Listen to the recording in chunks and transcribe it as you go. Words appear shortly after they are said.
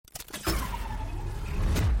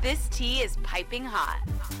This tea is piping hot.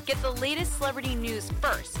 Get the latest celebrity news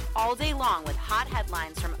first all day long with hot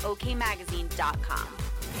headlines from okmagazine.com.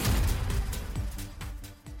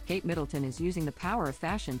 Kate Middleton is using the power of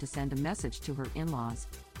fashion to send a message to her in-laws.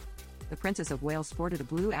 The Princess of Wales sported a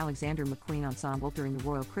blue Alexander McQueen ensemble during the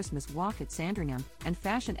royal Christmas walk at Sandringham, and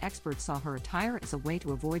fashion experts saw her attire as a way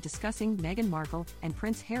to avoid discussing Meghan Markle and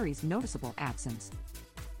Prince Harry's noticeable absence.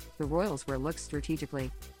 The royals wear looks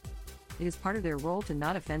strategically. It is part of their role to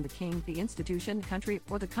not offend the king, the institution, country,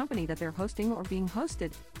 or the company that they're hosting or being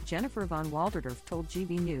hosted, Jennifer von Walderdorf told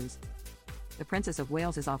GB News. The Princess of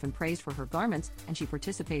Wales is often praised for her garments, and she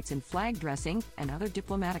participates in flag dressing and other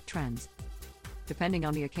diplomatic trends. Depending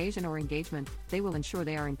on the occasion or engagement, they will ensure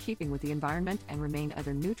they are in keeping with the environment and remain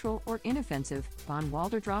either neutral or inoffensive, von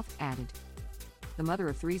Walderdorf added. The mother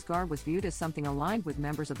of three's garb was viewed as something aligned with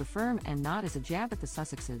members of the firm and not as a jab at the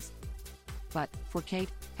Sussexes. But, for Kate,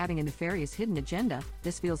 having a nefarious hidden agenda,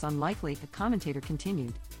 this feels unlikely, a commentator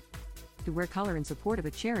continued. To wear color in support of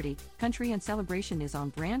a charity, country and celebration is on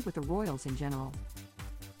brand with the royals in general.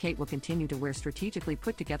 Kate will continue to wear strategically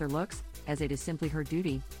put-together looks, as it is simply her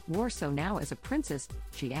duty, more so now as a princess,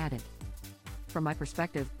 she added. From my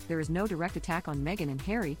perspective, there is no direct attack on Meghan and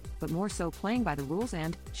Harry, but more so playing by the rules,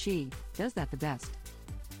 and she does that the best.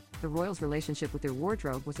 The royals' relationship with their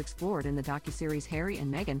wardrobe was explored in the docuseries Harry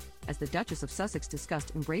and Meghan, as the Duchess of Sussex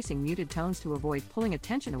discussed embracing muted tones to avoid pulling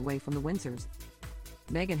attention away from the Windsors.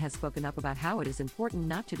 Meghan has spoken up about how it is important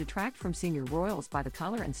not to detract from senior royals by the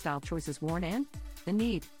color and style choices worn and the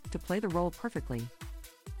need to play the role perfectly.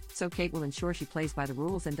 So Kate will ensure she plays by the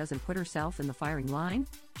rules and doesn't put herself in the firing line,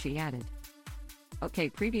 she added. OK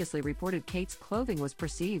previously reported Kate's clothing was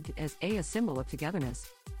perceived as a symbol of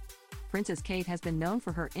togetherness. Princess Kate has been known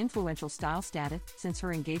for her influential style status since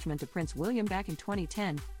her engagement to Prince William back in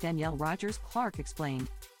 2010, Danielle Rogers-Clark explained.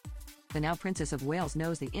 The now Princess of Wales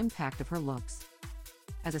knows the impact of her looks.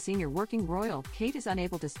 As a senior working royal, Kate is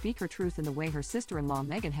unable to speak her truth in the way her sister-in-law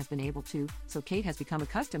Meghan has been able to, so Kate has become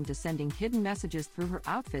accustomed to sending hidden messages through her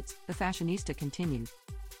outfits, the fashionista continued.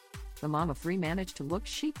 The mom of three managed to look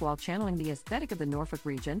chic while channeling the aesthetic of the Norfolk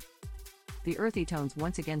region. The earthy tones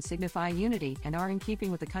once again signify unity and are in keeping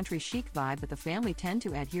with the country chic vibe that the family tend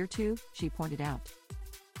to adhere to, she pointed out.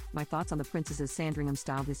 My thoughts on the princess's Sandringham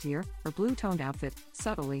style this year, her blue-toned outfit,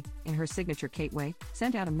 subtly, in her signature Kate way,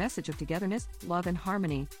 sent out a message of togetherness, love and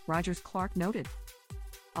harmony, Rogers-Clark noted.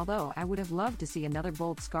 Although I would have loved to see another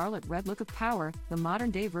bold scarlet red look of power, the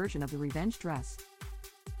modern-day version of the revenge dress.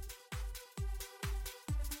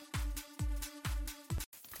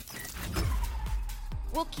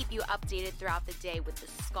 We'll keep you updated throughout the day with the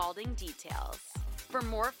scalding details. For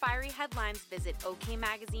more fiery headlines, visit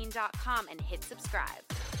okmagazine.com and hit subscribe.